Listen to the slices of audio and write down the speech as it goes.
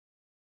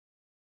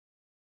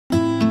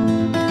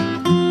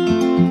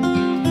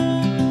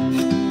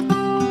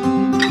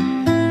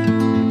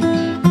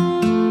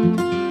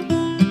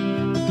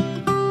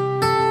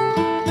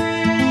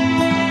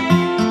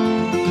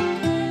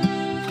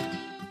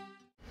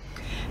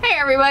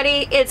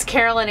everybody, it's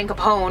Carolyn and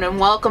Capone, and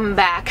welcome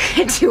back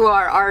to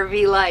our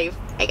RV life.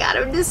 I got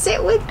him to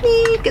sit with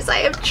me because I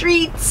have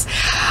treats.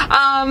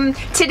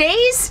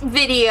 Today's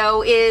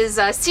video is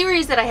a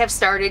series that I have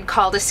started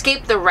called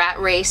Escape the Rat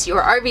Race,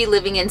 Your RV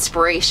Living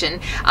Inspiration.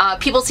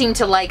 People seem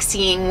to like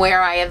seeing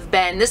where I have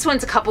been. This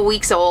one's a couple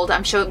weeks old.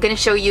 I'm going to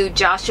show you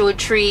Joshua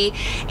Tree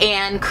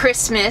and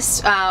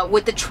Christmas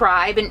with the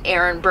tribe in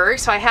Ehrenberg.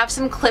 So I have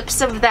some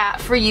clips of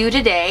that for you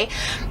today.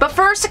 But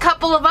first, a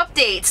couple of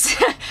updates.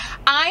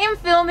 I am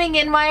filming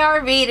in my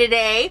RV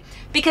today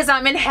because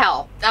I'm in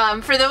hell.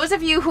 For those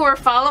of you who are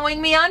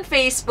following me on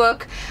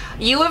Facebook,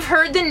 you have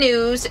heard the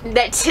news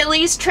that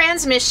Tilly's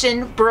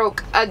transmission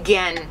broke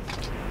again.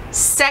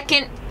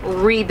 Second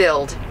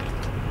rebuild,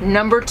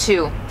 number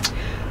 2.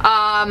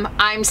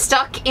 I'm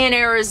stuck in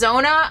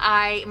Arizona.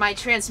 My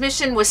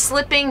transmission was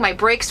slipping. My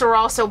brakes are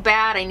also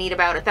bad. I need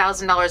about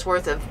 $1,000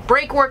 worth of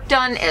brake work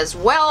done as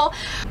well.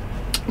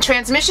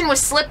 Transmission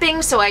was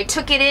slipping, so I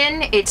took it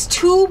in. It's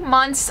 2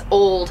 months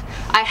old.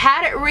 I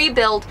had it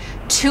rebuilt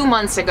 2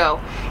 months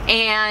ago,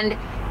 and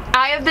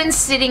I have been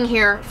sitting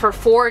here for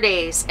 4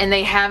 days and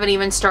they haven't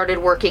even started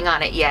working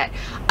on it yet.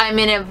 I'm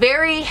in a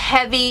very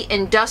heavy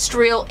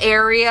industrial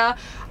area.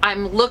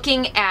 I'm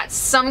looking at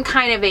some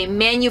kind of a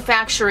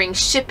manufacturing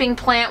shipping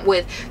plant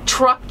with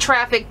truck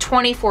traffic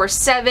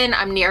 24/7.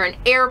 I'm near an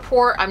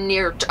airport. I'm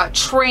near a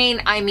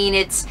train. I mean,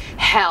 it's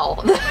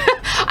hell.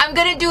 I'm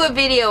gonna do a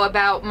video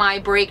about my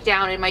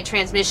breakdown and my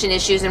transmission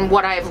issues and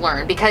what I've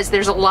learned, because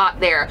there's a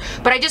lot there.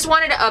 But I just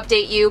wanted to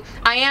update you.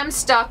 I am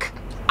stuck.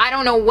 I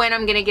don't know when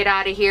I'm gonna get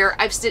out of here.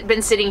 I've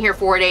been sitting here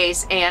 4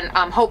 days, and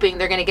I'm hoping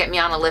they're gonna get me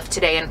on a lift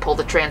today and pull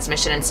the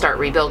transmission and start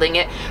rebuilding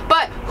it.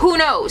 But who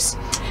knows?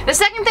 The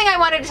second thing I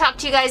wanted to talk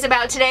to you guys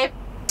about today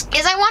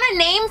is I want a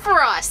name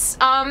for us.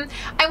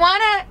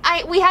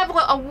 We have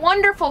a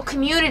wonderful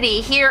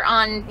community here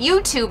on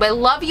YouTube. I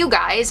love you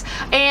guys,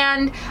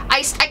 and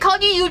I call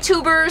you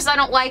YouTubers. I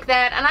don't like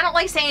that, and I don't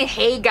like saying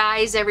hey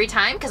guys every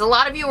time, because a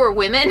lot of you are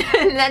women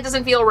and that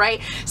doesn't feel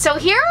right. So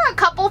here are a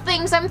couple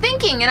things I'm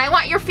thinking, and I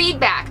want your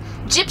feedback.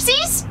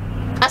 Gypsies?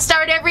 I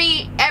start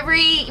every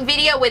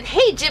video with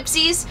hey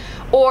gypsies,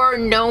 or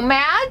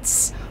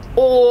nomads,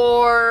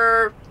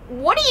 or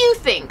what do you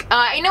think?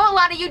 I know a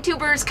lot of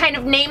YouTubers kind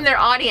of name their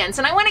audience,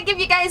 and I want to give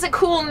you guys a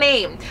cool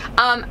name.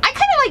 I kind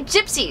of like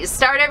gypsies.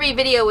 Start every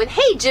video with,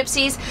 hey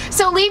gypsies.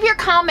 So leave your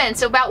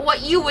comments about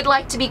what you would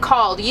like to be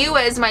called. You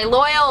as my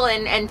loyal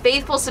and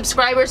faithful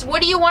subscribers,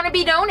 what do you want to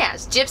be known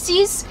as?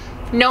 Gypsies?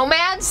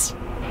 Nomads?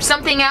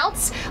 Something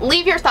else?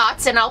 Leave your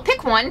thoughts and I'll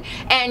pick one,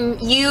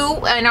 and you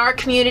and our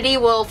community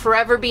will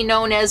forever be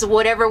known as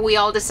whatever we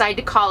all decide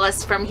to call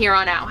us from here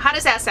on out. How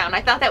does that sound?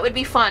 I thought that would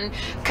be fun,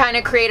 kind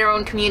of create our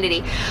own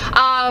community.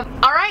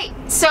 Alright,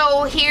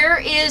 so here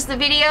is the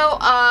video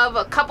of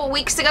a couple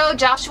weeks ago,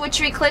 Joshua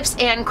Tree clips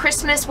and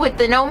Christmas with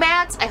the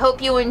Nomads. I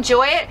hope you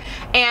enjoy it,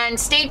 and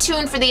stay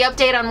tuned for the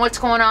update on what's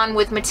going on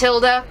with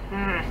Matilda.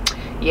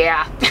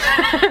 Yeah.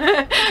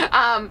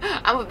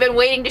 I've been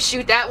waiting to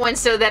shoot that one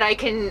so that I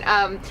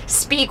can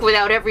speak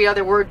without every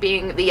other word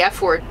being the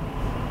F word.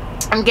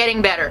 I'm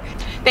getting better.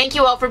 Thank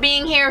you all for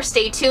being here.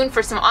 Stay tuned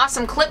for some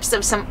awesome clips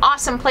of some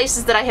awesome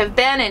places that I have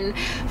been, and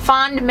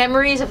fond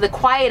memories of the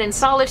quiet and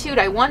solitude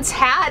I once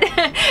had.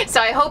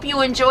 So I hope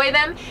you enjoy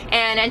them,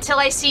 and until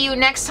I see you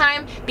next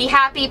time, be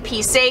happy,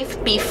 be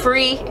safe, be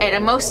free,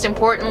 and most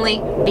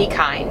importantly, be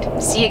kind.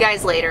 See you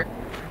guys later.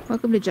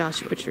 Welcome to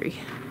Joshua Tree.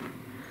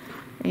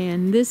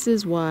 And this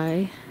is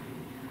why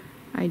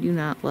I do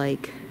not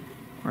like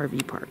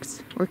RV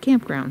parks or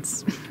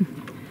campgrounds.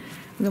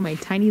 Look at my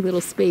tiny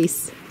little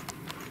space,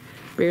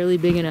 barely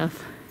big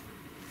enough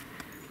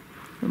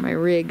for my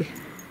rig.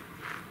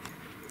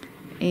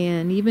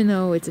 And even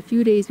though it's a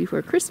few days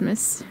before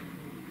Christmas,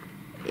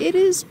 it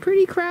is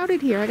pretty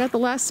crowded here. I got the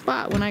last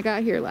spot when I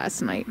got here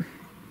last night.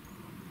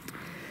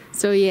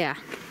 So yeah,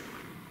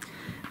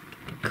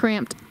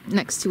 cramped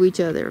next to each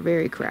other,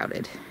 very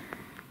crowded.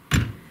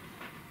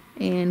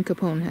 And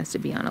Capone has to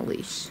be on a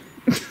leash.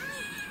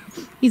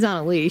 He's on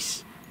a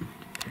leash.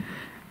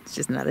 It's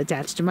just not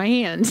attached to my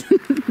hand.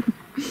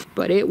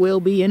 But it will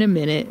be in a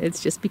minute.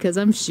 It's just because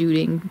I'm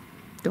shooting.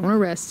 Don't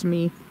arrest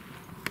me.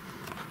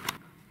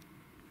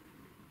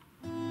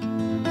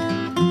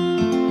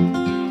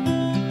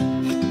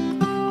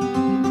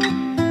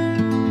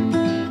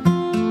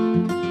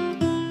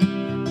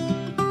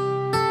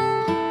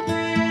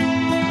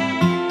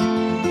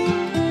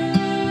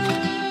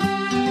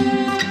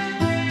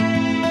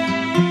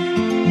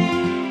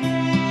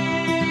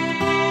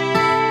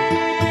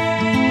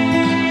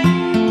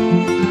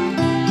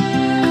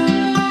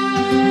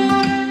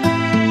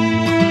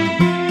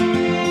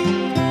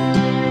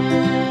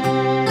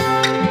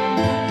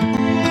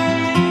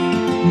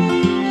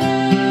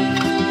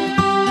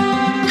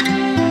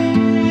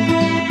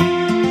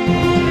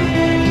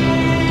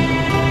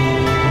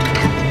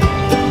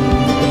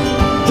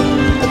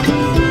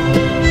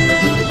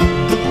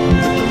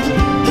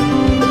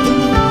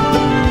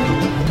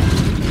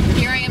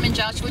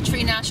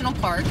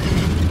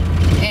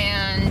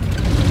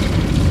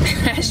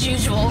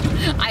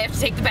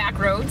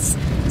 roads.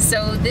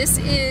 So this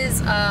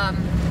is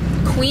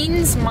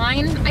Queen's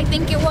Mine, I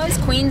think it was,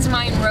 Queen's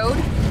Mine Road.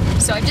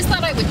 So I just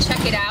thought I would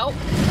check it out.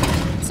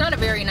 It's not a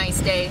very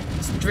nice day.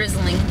 It's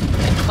drizzling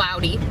and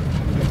cloudy.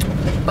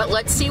 But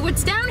let's see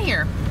what's down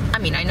here. I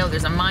mean, I know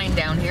there's a mine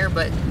down here,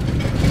 but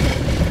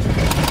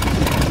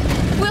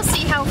we'll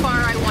see how far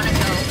I want to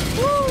go.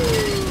 Woo!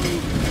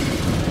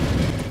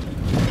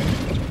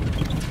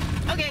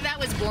 Okay, that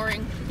was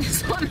boring.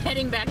 So I'm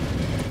heading back.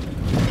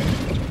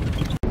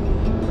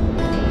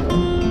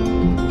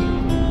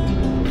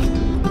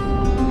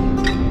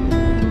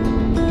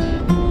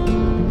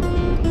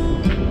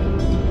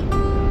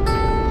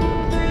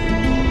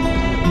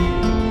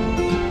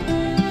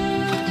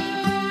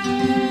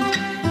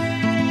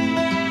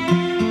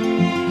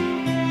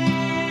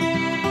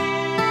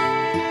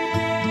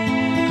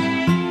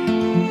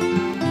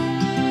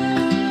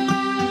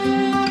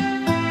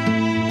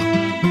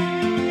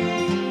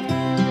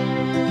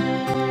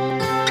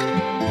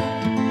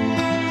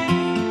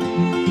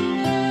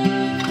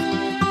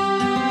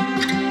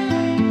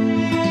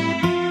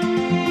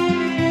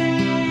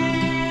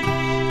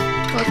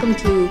 Welcome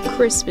to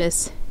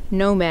Christmas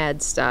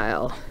Nomad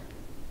style.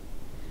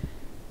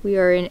 We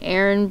are in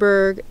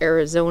Ehrenberg,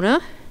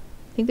 Arizona.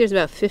 I think there's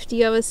about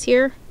 50 of us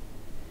here.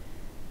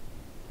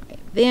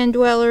 Van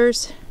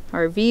dwellers,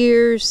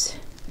 RVers,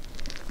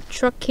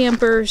 truck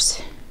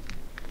campers,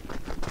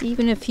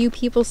 even a few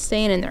people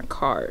staying in their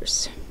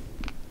cars.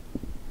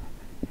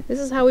 This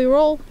is how we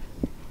roll.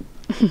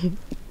 It's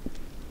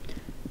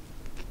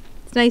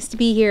nice to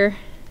be here.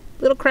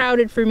 A little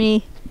crowded for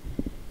me.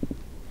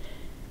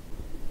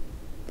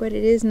 But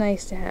it is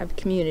nice to have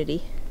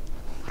community.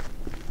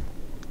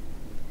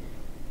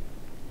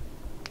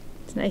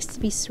 It's nice to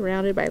be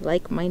surrounded by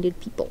like-minded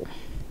people.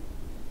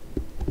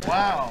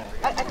 Wow.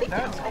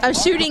 I'm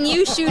shooting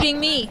you, shooting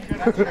me.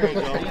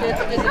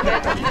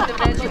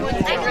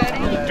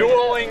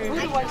 Dueling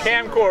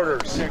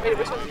camcorders.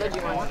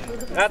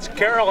 That's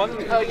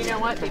Carolyn. Oh, you know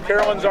what? From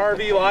Carolyn's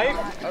RV Life.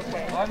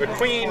 The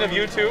queen of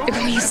YouTube.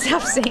 Can you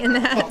stop saying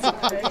that?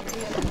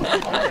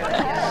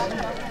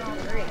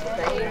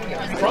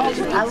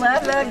 I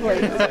love ugly.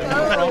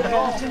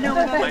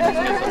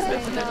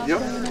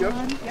 Yep.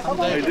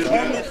 I did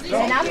that.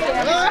 And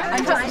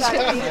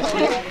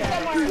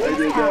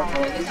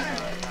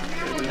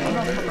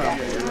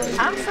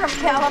I'm from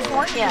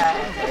California.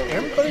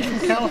 Everybody's from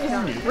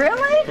California.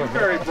 Really?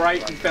 Very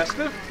bright and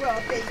festive.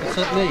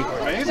 Except me.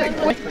 Amazing.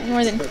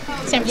 More than San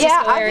Francisco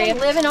Yeah, I've area.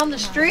 been living on the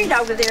street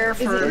over there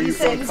for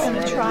 6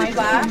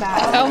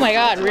 Oh my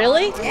God,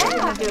 really?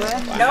 Yeah,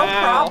 no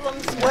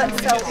problems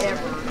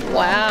whatsoever.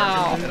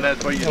 Wow. And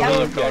that's why you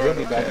love Colorado.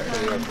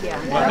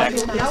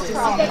 Next.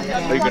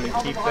 Are you going to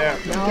keep that?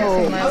 No.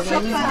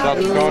 South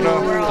Dakota,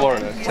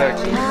 Florida,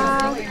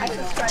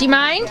 Texas. Do you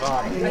mind?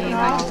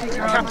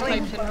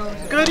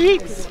 Good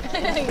eats.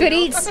 Good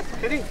eats.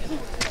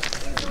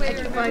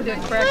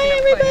 Hi,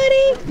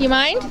 everybody. You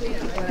mind?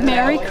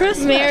 Merry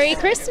Christmas. Merry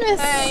Christmas.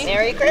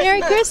 Merry Christmas.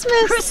 Merry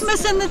Christmas.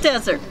 Christmas in the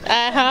desert.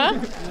 Uh-huh.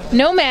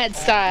 Nomad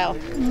style.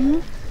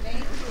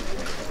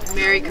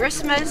 Merry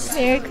Christmas.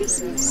 Merry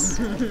Christmas.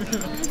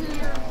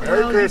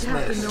 Merry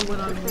Christmas.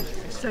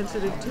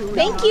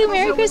 Thank you.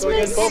 Merry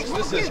Christmas.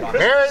 This is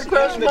Merry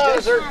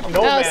Christmas.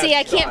 Oh, see,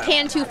 I can't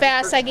pan too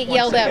fast. I get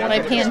yelled at when I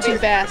pan too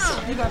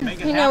fast.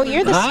 You know,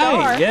 you're the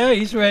star. Hi, yeah,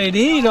 he's ready to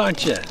eat,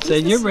 aren't you? Say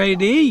you're ready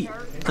to eat.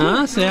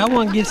 Huh? Say I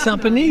want to get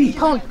something to eat.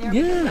 Pone.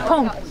 Yeah.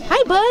 Pone.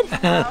 Hi, bud.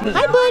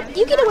 Hi, bud.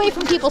 You get away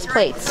from people's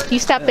plates. You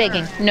stop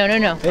begging. No, no,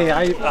 no. Hey,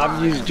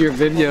 I've used your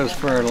videos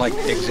for like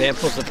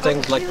examples of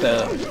things like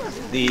the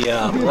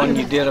one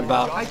you did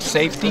about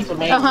safety.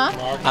 Uh-huh.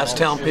 I was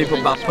telling people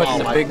about putting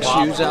the big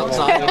shoes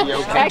outside.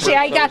 Actually,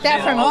 I got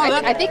that from,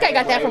 I think I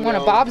got that from one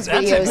of Bob's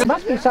videos.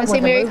 Must be Want something to say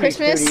in Merry the movie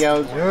Christmas?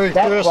 studios,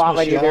 that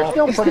quality, they're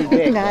still pretty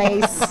big.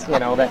 Nice. You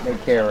know, that they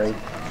carry.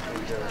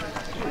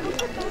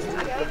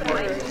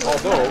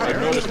 Although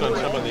I've noticed on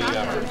some of the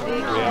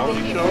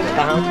reality shows,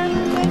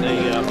 they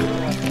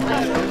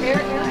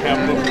have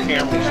little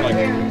cameras like